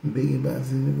 big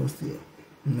bazin mostia,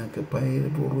 Nakapai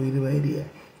Boroidia,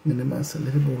 Ninemas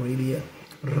little Boroidia,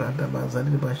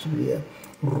 Radabazadi Bashilia,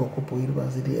 Rocopoid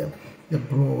Basidia, the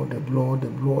blood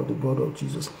of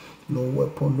Jesus. No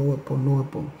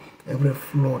weapon. Every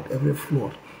flood,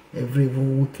 every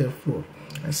wicked flood,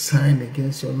 a sign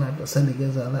against your life, a sign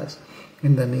against our lives.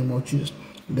 In the name of Jesus,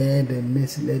 let the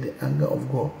mercy, let the anger of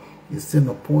God is sent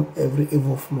upon every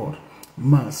evil flood.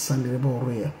 Mass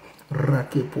Sandriboria.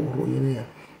 Rakeporoya,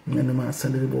 Nanama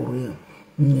Sandriboria,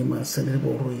 Nima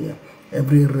Sandriboria.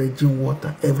 Every raging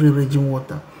water,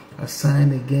 a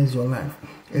sign against your life.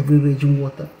 Every raging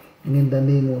water, in the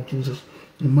name of Jesus,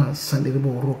 Nima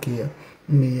Sandriborokia,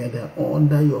 they are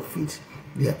under your feet.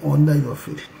 They are under your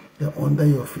feet. They are under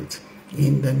your feet.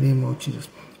 In the name of Jesus,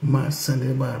 Mass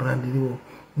Sandriba Randibo,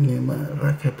 Nima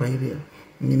Rakepairia,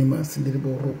 Nima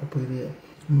Sandriborokia.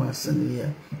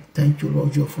 Thank you,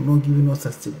 Lord, for not giving us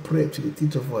as a prey to the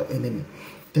teeth of our enemy.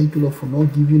 Thank you, Lord, for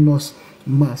not giving us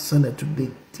Masana to the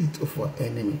teeth of our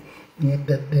enemy. In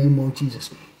the name of Jesus.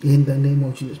 In the name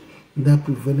of Jesus. That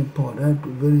prevailing power, that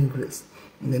prevailing grace.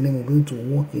 In the name of going to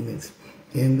walk in it.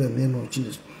 In the name of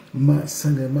Jesus.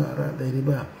 Masana Mara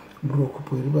Deriba,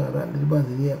 Brokopoiba,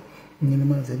 Radiba,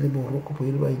 Minima Zelibo,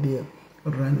 Rokopoiba idea.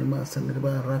 Ranima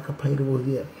Sandiba, Raka Paido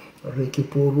here.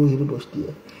 Rekiporo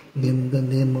Hiribostia. In the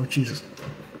name of Jesus.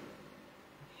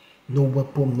 No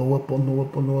weapon.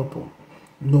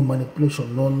 No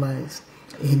manipulation, no lies.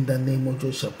 In the name of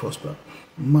Jesus shall prosper.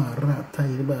 Mara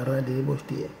Taiba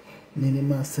Radibostia.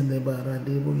 Ninima Sendeba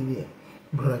Radibodia.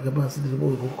 Bragabas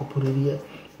Rokoporia.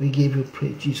 We give you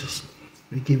praise, Jesus.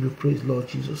 We give you praise, Lord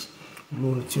Jesus.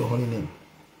 Glory to your holy name.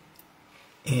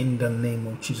 In the name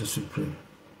of Jesus we pray.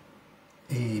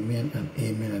 Amen and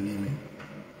amen and amen.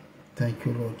 Thank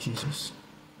you, Lord Jesus.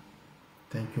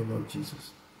 Thank you, Lord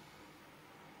Jesus.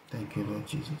 Thank you, Lord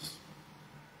Jesus.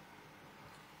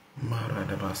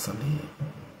 Maradabasaliya.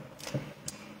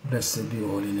 Blessed be your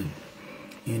holy name.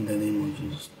 In the name of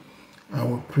Jesus. I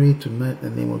will pray tonight in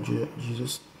the name of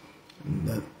Jesus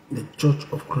that the church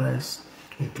of Christ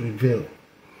will prevail.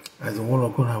 As the word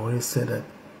of God has already said that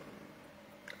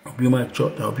I'll be my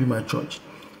church,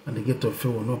 and the gate of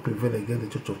fear will not prevail against the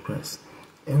church of Christ.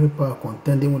 Every power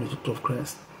contending with the church of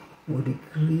Christ will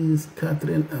decrease,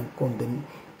 scattering, and condemn,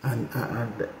 and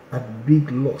at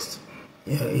big loss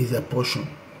is a portion.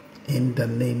 In the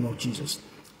name of Jesus.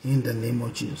 In the name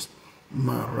of Jesus.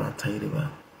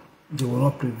 They will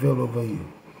not prevail over you.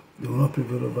 They will not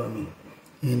prevail over me.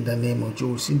 In the name of Jesus. You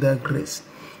will see that grace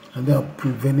and that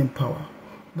prevailing power,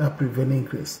 that prevailing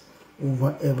grace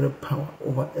over every power,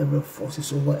 over every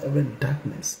forces, over every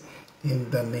darkness. In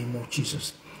the name of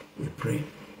Jesus, we pray.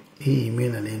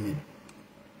 Amen and amen.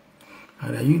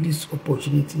 And I use this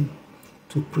opportunity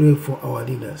to pray for our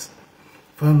leaders.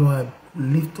 Father Lord, I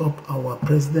lift up our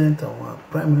president, our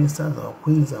prime ministers, our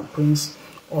queens and princes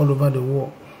all over the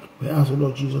world. We ask, O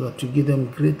Lord Jesus, that to give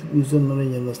them great wisdom, knowledge,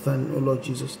 and understanding, O Lord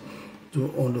Jesus,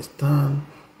 to understand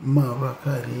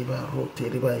Maraka Riba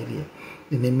Rote Riba area,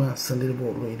 the Nema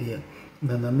Sandribo area,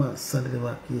 Nanama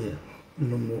Sandriba here,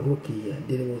 Nomoroki here,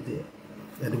 there was there.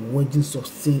 That the wages of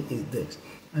sin is death,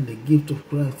 and the gift of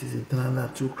Christ is eternal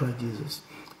life through Christ Jesus.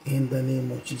 In the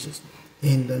name of Jesus.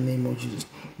 In the name of Jesus.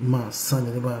 Ma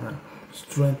Sandribara.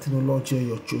 Strengthen, O Lord,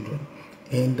 your children.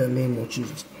 In the name of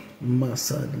Jesus.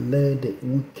 Master, let the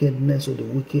wickedness of the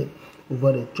wicked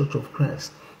over the church of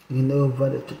Christ, over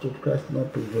the church of Christ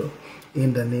not prevail.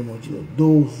 In the name of Jesus.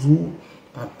 Those who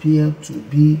appear to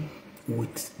be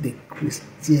with the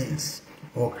Christians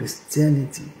or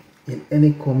Christianity in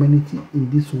any community in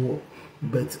this world,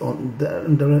 but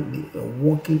indirectly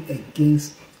working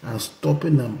against and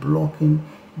stopping and blocking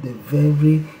the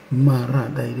very Mara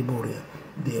Dairiboria,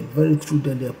 the very truth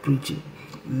that they are preaching.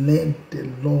 Let the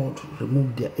Lord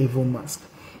remove their evil mask.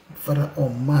 Father,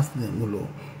 unmask them, O Lord.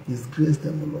 Disgrace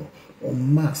them, O Lord.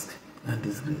 Unmask and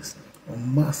disgrace.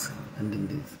 Unmask and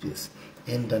disgrace.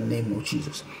 In the name of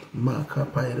Jesus. In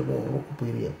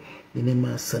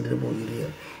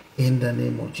the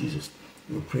name of Jesus,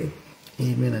 we pray.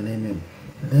 Amen and amen.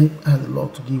 Let ask the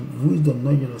Lord to give wisdom,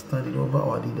 knowledge, and understanding over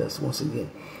our leaders once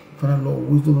again. Father, Lord,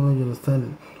 wisdom, knowledge, and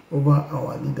understanding over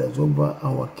our leaders, over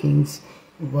our kings,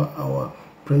 over our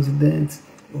presidents,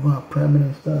 over our prime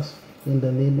ministers, in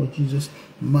the name of Jesus.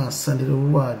 Master,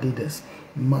 over our leaders,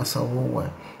 Master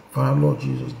worldwide. Father, Lord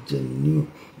Jesus, genuine,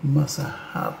 Master,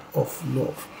 heart of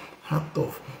love, heart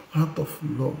of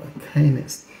love and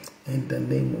kindness, in the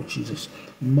name of Jesus.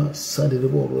 Master, the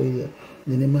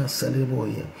name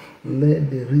of here.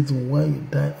 Let the reason why you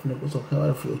died on the cross of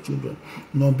Calvary for your children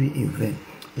not be in vain.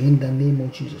 In the name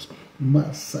of Jesus,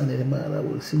 Master, I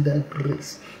will receive that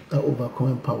grace, that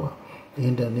overcoming power.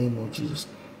 In the name of Jesus.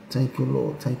 Thank you,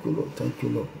 Lord. Thank you, Lord. Thank you,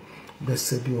 Lord.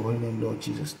 Blessed be your holy name, Lord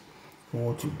Jesus, for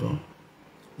what you've done.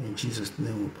 In Jesus'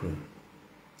 name we pray.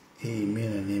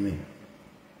 Amen and amen.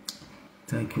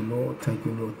 Thank you, Lord. Thank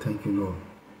you, Lord. Thank you, Lord.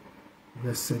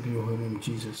 Blessed be your holy name,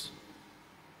 Jesus.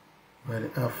 By the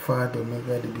Alpha, the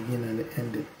Omega, the beginning and the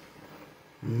end.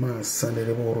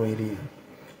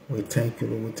 We thank you,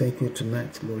 Lord. We thank you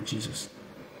tonight, Lord Jesus.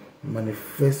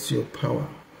 Manifest your power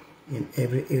in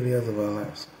every area of our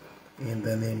lives. In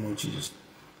the name of Jesus.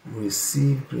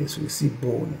 Receive grace, receive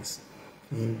boldness.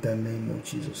 In the name of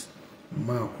Jesus.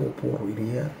 Marco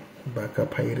Poridia, Baka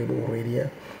Pairebo Redia,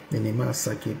 Nenema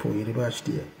Saki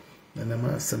Poiribashdia,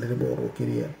 Nenema Sadebo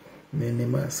Rokiria,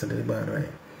 Nenema Sadeba.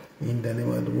 In the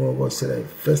name of the Lord, God said, I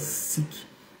first seek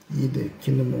ye the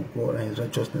kingdom of God and his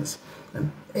righteousness,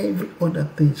 and every other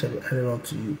thing shall be added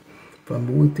unto you.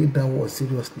 From we take that word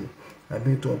seriously, I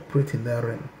begin to operate in that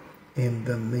realm. In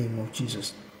the name of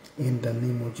Jesus. In the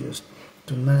name of Jesus.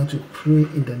 Tonight we pray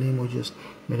in the name of Jesus.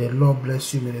 May the Lord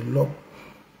bless you. May the Lord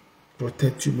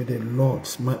protect you. May the Lord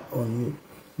smile on you.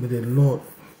 May the Lord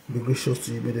be gracious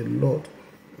to you. May the Lord,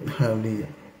 hallelujah,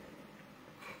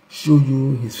 show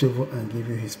you his favor and give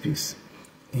you his peace.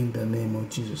 In the name of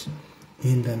Jesus.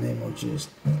 In the name of Jesus.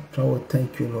 Father,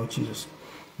 thank you, Lord Jesus.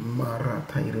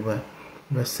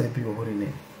 Blessed be your holy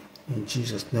name. In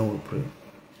Jesus' name we pray.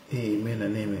 Amen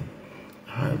and amen.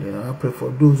 Hallelujah. I pray for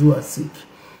those who are sick.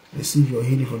 Receive your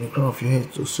healing from the crown of your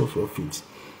head to the sole of your feet.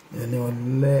 In the name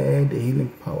of, let the healing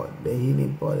power, the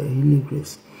healing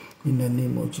grace, in the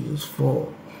name of Jesus,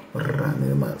 fall.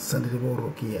 Ranema Sandribo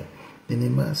Rokia, the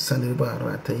Nema Sandriba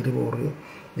Rata Iriboria,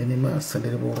 the Nema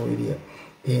Sandribo Rodia.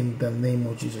 In the name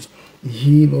of Jesus,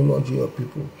 heal, O Lord, your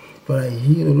people. For I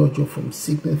heal, O Lord, you from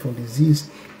sickness, from disease,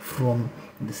 from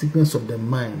the sickness of the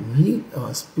mind. Heal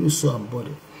our spirit, soul, and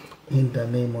body. In the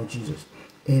name of Jesus.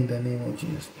 In the name of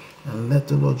Jesus. And let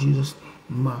the Lord Jesus,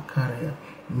 Makaria,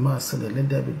 Master, let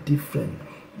there be different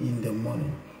in the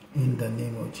morning. In the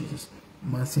name of Jesus.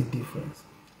 Massive difference.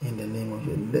 In the name of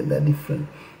Jesus. Let that difference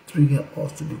trigger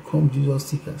us to become Jesus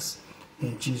seekers.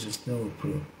 In Jesus' name we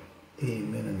pray.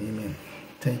 Amen and amen.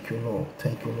 Thank you, Lord.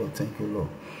 Thank you, Lord. Thank you, Lord.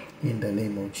 In the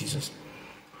name of Jesus.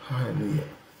 Hallelujah.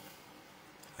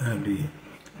 Hallelujah.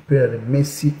 Pray that the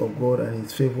mercy of God and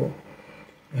his favor,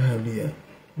 hallelujah,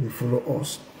 will follow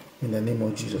us in the name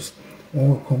of Jesus.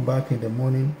 When we come back in the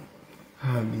morning,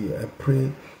 hallelujah, I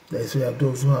pray that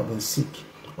those who have been sick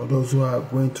or those who are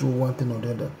going through one thing or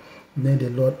the other, may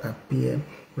the Lord appear,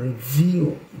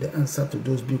 reveal the answer to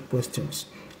those big questions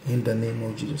in the name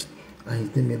of Jesus. and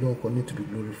his name alone continue to be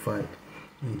glorified.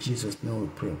 In Jesus' name we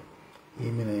pray.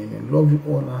 Amen and amen. Love you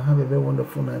all and have a very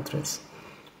wonderful night rest.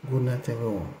 Good night,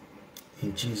 everyone.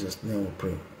 In Jesus' name we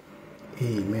pray.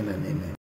 Amen and amen.